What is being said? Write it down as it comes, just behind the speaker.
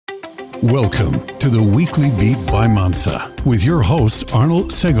Welcome to the Weekly Beat by Mansa with your hosts Arnold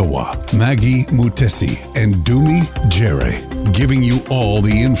Segawa, Maggie Mutesi, and Dumi Jere, giving you all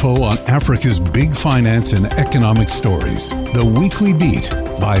the info on Africa's big finance and economic stories. The Weekly Beat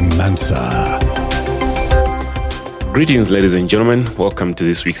by Mansa. Greetings, ladies and gentlemen. Welcome to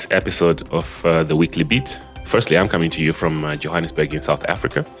this week's episode of The Weekly Beat. Firstly, I'm coming to you from Johannesburg in South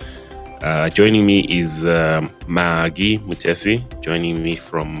Africa. Joining me is Maggie Mutesi, joining me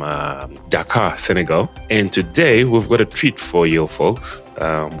from Dakar, Senegal. And today we've got a treat for you folks.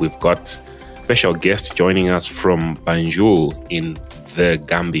 We've got a special guest joining us from Banjul in the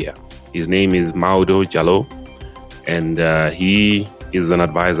Gambia. His name is Maudo Jallo, and he is an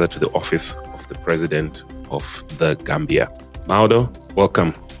advisor to the office of the president of the Gambia. Maudo,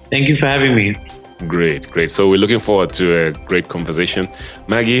 welcome. Thank you for having me. Great. So we're looking forward to a great conversation.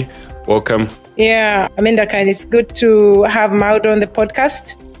 Maggie, welcome. Yeah, I'm in Dakar. It's good to have Maudo on the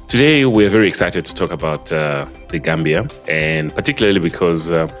podcast. Today, we're very excited to talk about the Gambia, and particularly because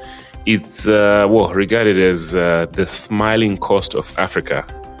it's regarded as the smiling coast of Africa.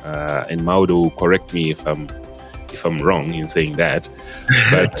 And Maudo, correct me if I'm wrong in saying that,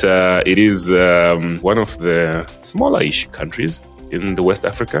 but it is one of the smaller-ish countries in the West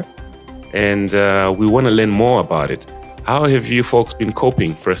Africa, and we want to learn more about it. How have you folks been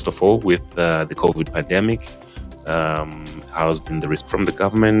coping, first of all, with the COVID pandemic? How's been the risk from the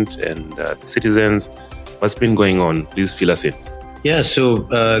government and the citizens? What's been going on? Please fill us in. Yeah, so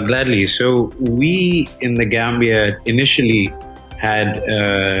gladly. So we in the Gambia initially had,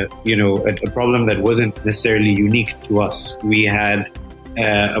 a problem that wasn't necessarily unique to us. We had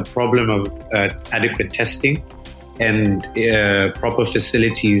a problem of adequate testing and proper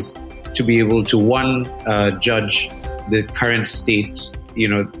facilities to be able to, judge the current state,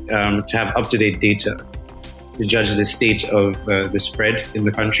 to have up-to-date data to judge the state of the spread in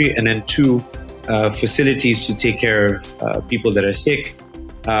the country, and then two, facilities to take care of people that are sick.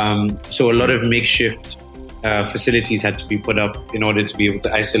 So a lot of makeshift facilities had to be put up in order to be able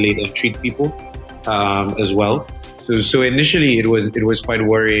to isolate and treat people as well. So initially it was quite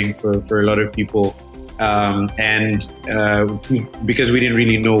worrying for a lot of people, because we didn't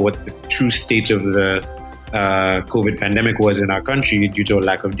really know what the true state of the COVID pandemic was in our country due to a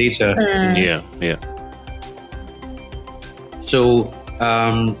lack of data. Yeah. So,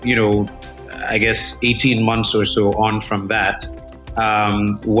 I guess 18 months or so on from that,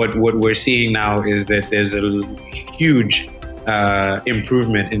 what we're seeing now is that there's a huge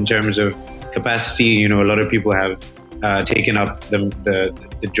improvement in terms of capacity. A lot of people have taken up the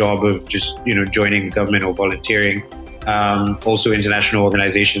job of just, joining the government or volunteering. Also, international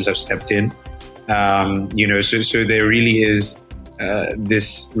organizations have stepped in. So there really is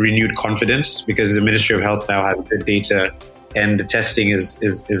this renewed confidence because the Ministry of Health now has good data and the testing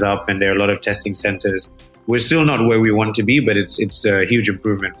is up, and there are a lot of testing centers. We're still not where we want to be, but it's a huge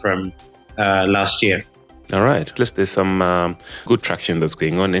improvement from last year. All right. At least there's some good traction that's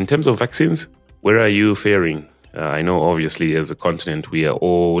going on. In terms of vaccines, where are you faring? I know obviously as a continent we are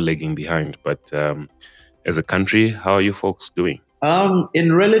all lagging behind, but as a country, how are you folks doing?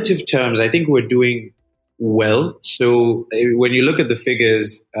 In relative terms, I think we're doing well. So when you look at the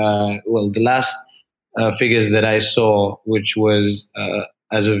figures, the last figures that I saw, which was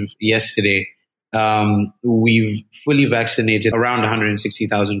as of yesterday, we've fully vaccinated around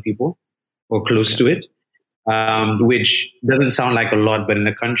 160,000 people or close to it, which doesn't sound like a lot, but in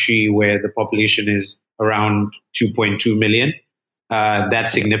a country where the population is around 2.2 million,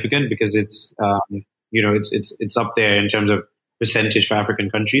 that's significant because it's up there in terms of percentage for African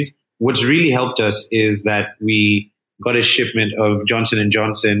countries. What's really helped us is that we got a shipment of Johnson &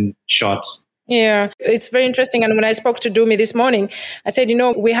 Johnson shots. Yeah, it's very interesting. And when I spoke to Dumi this morning, I said,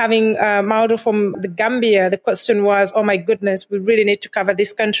 we're having Maudo from the Gambia. The question was, oh my goodness, we really need to cover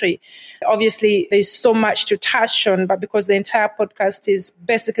this country. Obviously, there's so much to touch on, but because the entire podcast is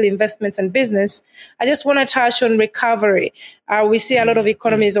basically investments and business, I just want to touch on recovery. We see a lot of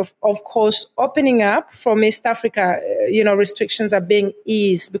economies, of course, opening up from East Africa. Restrictions are being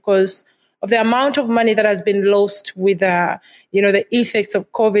eased because of the amount of money that has been lost with, the effects of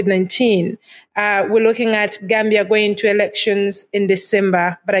COVID-19. We're looking at Gambia going to elections in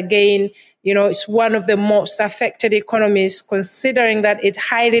December. But again, it's one of the most affected economies considering that it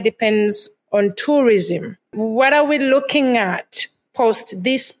highly depends on tourism. What are we looking at post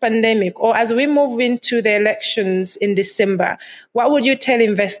this pandemic or as we move into the elections in December? What would you tell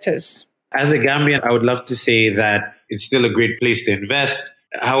investors? As a Gambian, I would love to say that it's still a great place to invest.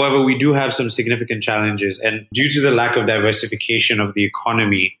 However, we do have some significant challenges. And due to the lack of diversification of the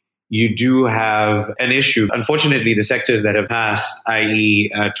economy, you do have an issue. Unfortunately, the sectors that have passed,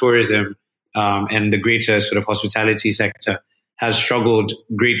 i.e. Tourism and the greater sort of hospitality sector, has struggled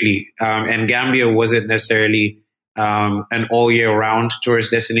greatly. And Gambia wasn't necessarily an all year round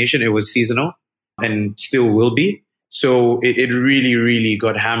tourist destination. It was seasonal and still will be. So it really, really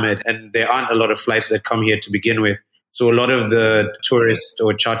got hammered. And there aren't a lot of flights that come here to begin with. So a lot of the tourist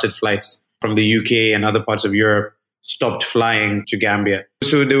or chartered flights from the UK and other parts of Europe stopped flying to Gambia.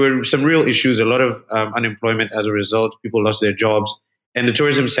 So there were some real issues, a lot of unemployment as a result. People lost their jobs. And the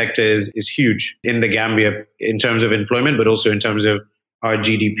tourism sector is huge in the Gambia in terms of employment, but also in terms of our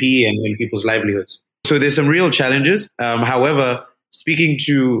GDP and people's livelihoods. So there's some real challenges. However, speaking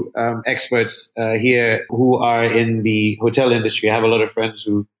to experts here who are in the hotel industry, I have a lot of friends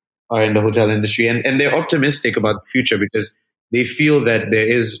who are in the hotel industry, and they're optimistic about the future because they feel that there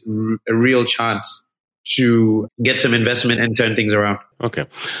is a real chance to get some investment and turn things around. Okay.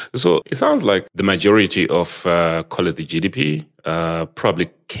 So it sounds like the majority of, call it the GDP, probably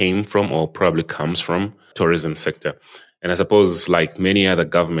came from or probably comes from tourism sector. And I suppose like many other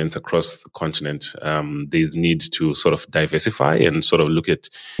governments across the continent, they need to sort of diversify and sort of look at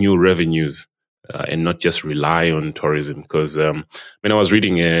new revenues and not just rely on tourism. Because when I was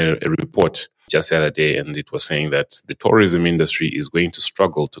reading a report just the other day, and it was saying that the tourism industry is going to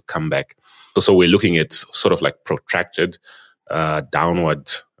struggle to come back. So we're looking at sort of like protracted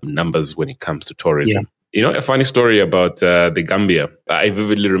downward numbers when it comes to tourism. Yeah. You know, a funny story about the Gambia. I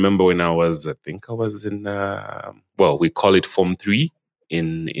vividly remember when I was in, we call it Form 3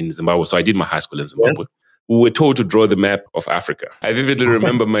 in Zimbabwe. So I did my high school in Zimbabwe. Yeah. We were told to draw the map of Africa. I vividly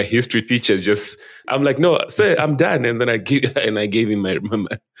remember my history teacher I'm like, no, sir, I'm done. And then I gave him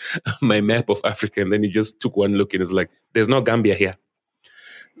my map of Africa. And then he just took one look and was like, there's no Gambia here.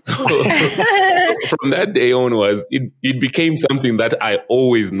 So from that day onwards, it became something that I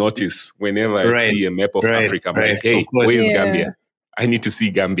always notice whenever I see a map of Africa. I'm like, hey, where's Gambia? I need to see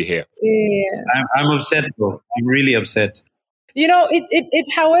Gambia here. Yeah. I'm upset though. I'm really upset. You know, it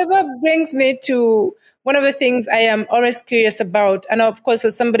however brings me to one of the things I am always curious about. And of course,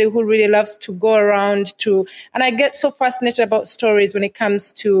 as somebody who really loves to go around and I get so fascinated about stories when it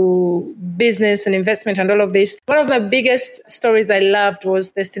comes to business and investment and all of this. One of my biggest stories I loved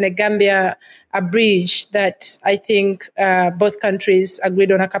was the Senegambia bridge that I think both countries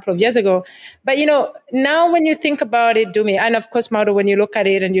agreed on a couple of years ago. But, you know, now when you think about it, Dumi, and of course, Mauro, when you look at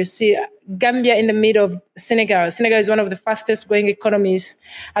it and you see Gambia in the middle of Senegal is one of the fastest growing economies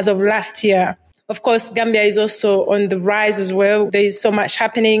as of last year. Of course, Gambia is also on the rise as well. There is so much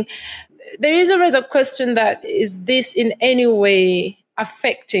happening. There is always a question that is this in any way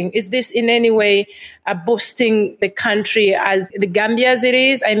affecting? Is this in any way boosting the country as the Gambia as it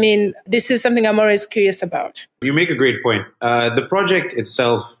is? I mean, this is something I'm always curious about. You make a great point. The project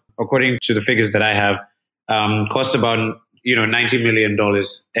itself, according to the figures that I have, cost about $90 million,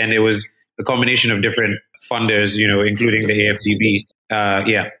 and it was a combination of different funders, including the AFDB.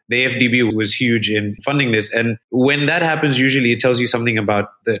 The AFDB was huge in funding this. And when that happens, usually it tells you something about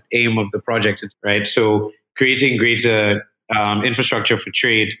the aim of the project, right? So creating greater infrastructure for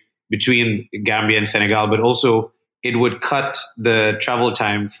trade between Gambia and Senegal, but also it would cut the travel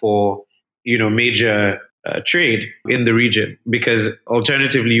time for, major trade in the region, because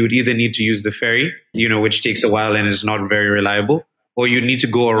alternatively you would either need to use the ferry, which takes a while and is not very reliable, or you need to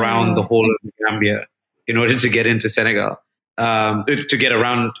go around the whole of Gambia in order to get into Senegal. To get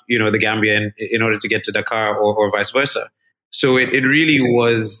around, the Gambia in order to get to Dakar or vice versa. So it really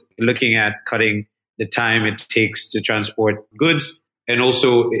was looking at cutting the time it takes to transport goods. And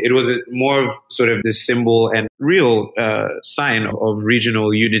also it was more of sort of this symbol and real sign of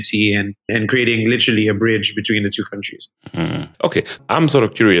regional unity and creating literally a bridge between the two countries. Okay. I'm sort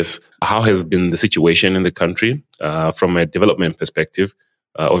of curious, how has been the situation in the country from a development perspective?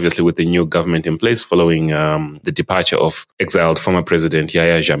 Obviously, with the new government in place following the departure of exiled former president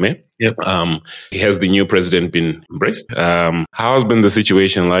Yahya Jammeh. Yep. Has the new president been embraced? How has been the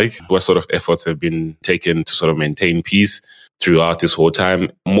situation like? What sort of efforts have been taken to sort of maintain peace throughout this whole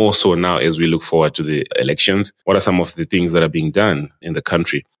time? More so now as we look forward to the elections, what are some of the things that are being done in the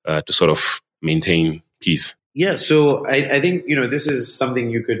country to sort of maintain peace? Yeah, so I think, this is something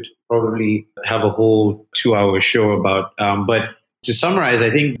you could probably have a whole 2-hour show about. But to summarize,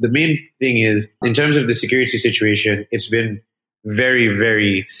 I think the main thing is, in terms of the security situation, it's been very,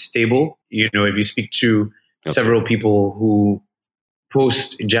 very stable. If you speak to several people who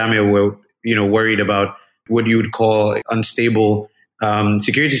post Jammeh were, worried about what you would call unstable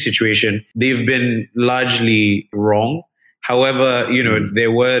security situation, they've been largely wrong. However,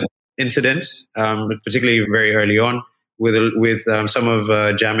 there were incidents, particularly very early on, with some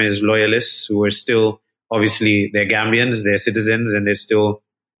of Jammeh's loyalists who are still, obviously, they're Gambians, they're citizens, and they're still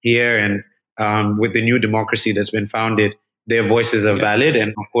here. And with the new democracy that's been founded, their voices are valid,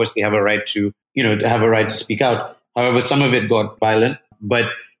 and of course, they have a right to, have a right to speak out. However, some of it got violent, but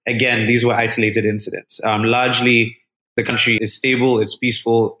again, these were isolated incidents. Largely, the country is stable, it's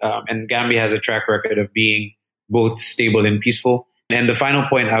peaceful, and Gambia has a track record of being both stable and peaceful. And the final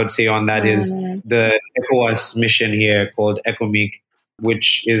point I would say on that is the ECOWAS mission here called ECOMIG,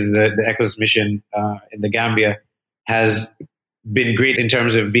 which is the ECOWAS mission in the Gambia, has been great in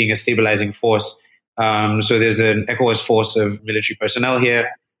terms of being a stabilizing force. So there's an ECOWAS force of military personnel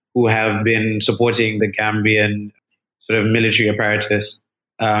here who have been supporting the Gambian sort of military apparatus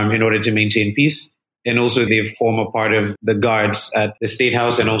in order to maintain peace. And also they form a part of the guards at the State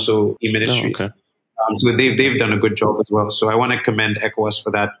House and also e-ministries. Oh, okay. So they've done a good job as well. So I want to commend ECOWAS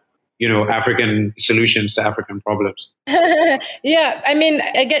for that, African solutions to African problems. Yeah, I mean,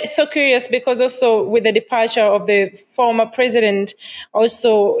 I get so curious because also with the departure of the former president,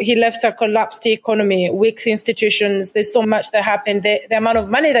 also he left a collapsed economy, weak institutions. There's so much that happened. The amount of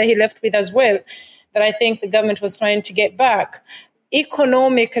money that he left with as well, that I think the government was trying to get back.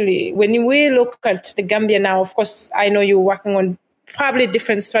 Economically, when we look at the Gambia now, of course, I know you're working on probably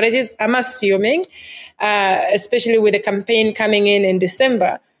different strategies, I'm assuming, especially with the campaign coming in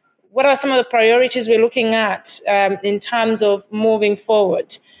December. What are some of the priorities we're looking at in terms of moving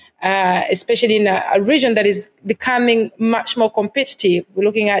forward, especially in a region that is becoming much more competitive? We're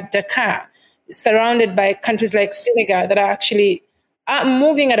looking at Dakar, surrounded by countries like Senegal that are actually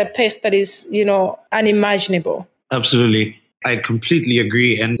moving at a pace that is, unimaginable. Absolutely. I completely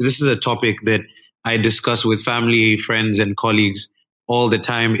agree. And this is a topic that I discuss with family, friends, and colleagues all the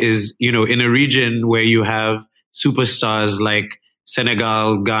time is, in a region where you have superstars like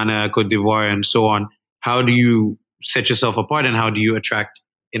Senegal, Ghana, Cote d'Ivoire, and so on, how do you set yourself apart and how do you attract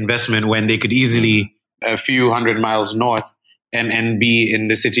investment when they could easily a few hundred miles north and be in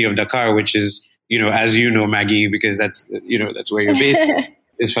the city of Dakar, which is, as you know, Maggie, because that's where you're based,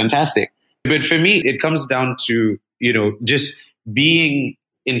 is fantastic. But for me, it comes down to, just being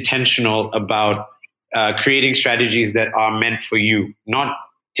intentional about creating strategies that are meant for you, not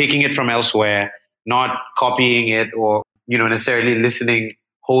taking it from elsewhere, not copying it or, necessarily listening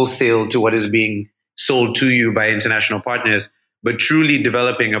wholesale to what is being sold to you by international partners, but truly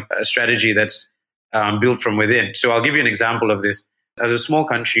developing a strategy that's built from within. So I'll give you an example of this. As a small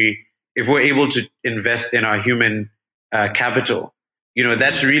country, if we're able to invest in our human capital,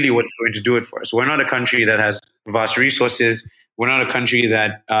 that's really what's going to do it for us. We're not a country that has vast resources. We're not a country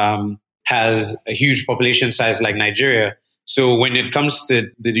that has a huge population size like Nigeria. So when it comes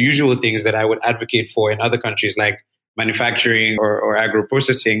to the usual things that I would advocate for in other countries like manufacturing or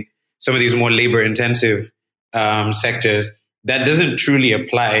agro-processing, some of these more labor-intensive sectors, that doesn't truly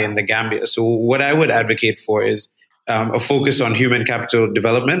apply in the Gambia. So what I would advocate for is a focus on human capital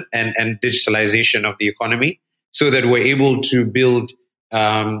development and digitalization of the economy so that we're able to build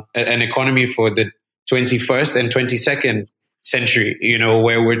an economy for the 21st and 22nd century,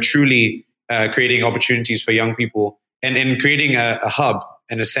 where we're truly creating opportunities for young people and creating a hub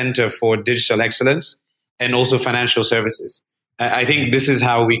and a center for digital excellence and also financial services. I think this is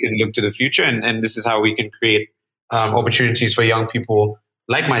how we can look to the future and this is how we can create opportunities for young people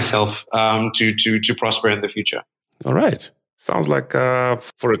like myself to prosper in the future. All right. Sounds like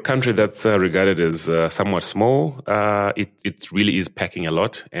for a country that's regarded as somewhat small, it really is packing a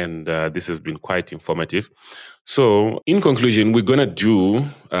lot. And this has been quite informative. So in conclusion, we're going to do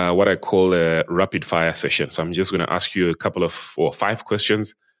what I call a rapid fire session. So I'm just going to ask you a couple of 4 or 5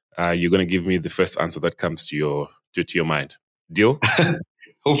 questions. You're going to give me the first answer that comes to your mind. Deal?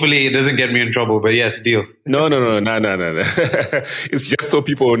 Hopefully it doesn't get me in trouble, but yes, deal. No. It's just so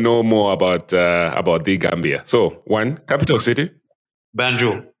people know more about the Gambia. So 1, capital city.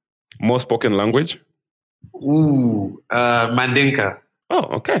 Banjul. Most spoken language. Mandinka.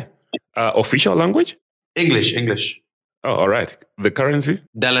 Oh, okay. Official language. English. Oh, all right. The currency.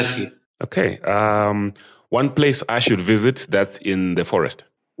 Dalasi. Okay. One place I should visit that's in the forest.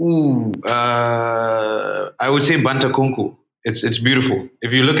 I would say Bantakunku. It's beautiful.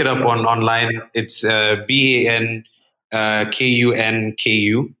 If you look it up online, it's BANKUNKU.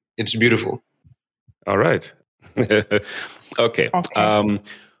 It's beautiful. All right. Okay.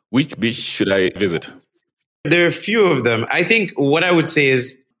 Which beach should I visit? There are a few of them. I think what I would say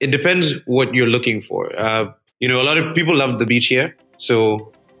is it depends what you're looking for. A lot of people love the beach here.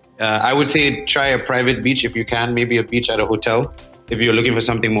 So I would say try a private beach if you can, maybe a beach at a hotel if you're looking for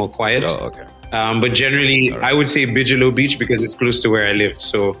something more quiet. Oh, okay. But generally, right. I would say Bigelow Beach because it's close to where I live.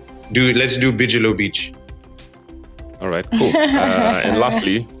 So let's do Bigelow Beach. All right, cool. And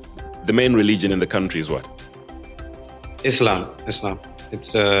lastly, the main religion in the country is what? Islam.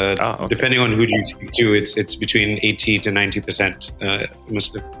 It's okay. Depending on who you speak to, it's between 80 to 90%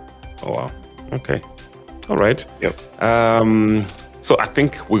 Muslim. Oh wow. Okay. All right. Yep. So I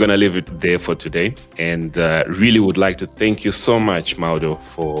think we're gonna leave it there for today, and really would like to thank you so much, Maudo,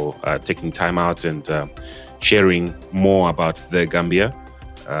 for taking time out and sharing more about the Gambia.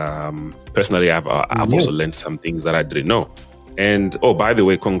 Personally, I've also learned some things that I didn't know. And oh, by the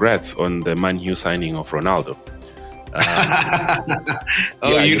way, congrats on the Man U signing of Ronaldo.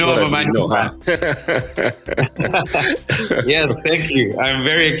 I'm a Man U fan. Yes, thank you. I'm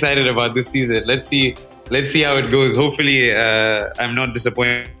very excited about this season. Let's see how it goes. Hopefully, I'm not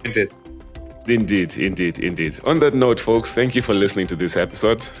disappointed. Indeed. On that note, folks, thank you for listening to this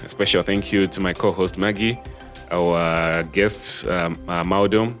episode. A special thank you to my co-host Maggie, our guests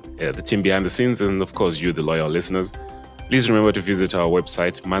Maudo, the team behind the scenes, and of course you, the loyal listeners. Please remember to visit our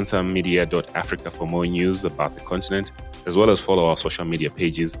website, mansamedia.africa, for more news about the continent, as well as follow our social media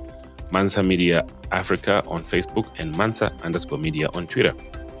pages, Mansa Media Africa on Facebook and Mansa_Media on Twitter.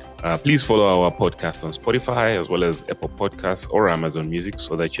 Please follow our podcast on Spotify, as well as Apple Podcasts or Amazon Music,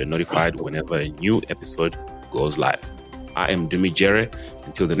 so that you're notified whenever a new episode goes live. I am Dumi Jere.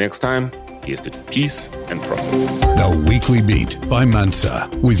 Until the next time, here's to peace and profit. The Weekly Beat by Mansa,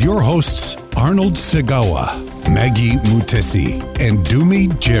 with your hosts Arnold Segawa, Maggie Mutesi, and Dumi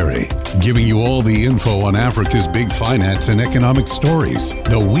Jere, giving you all the info on Africa's big finance and economic stories.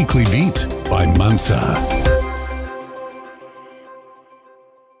 The Weekly Beat by Mansa.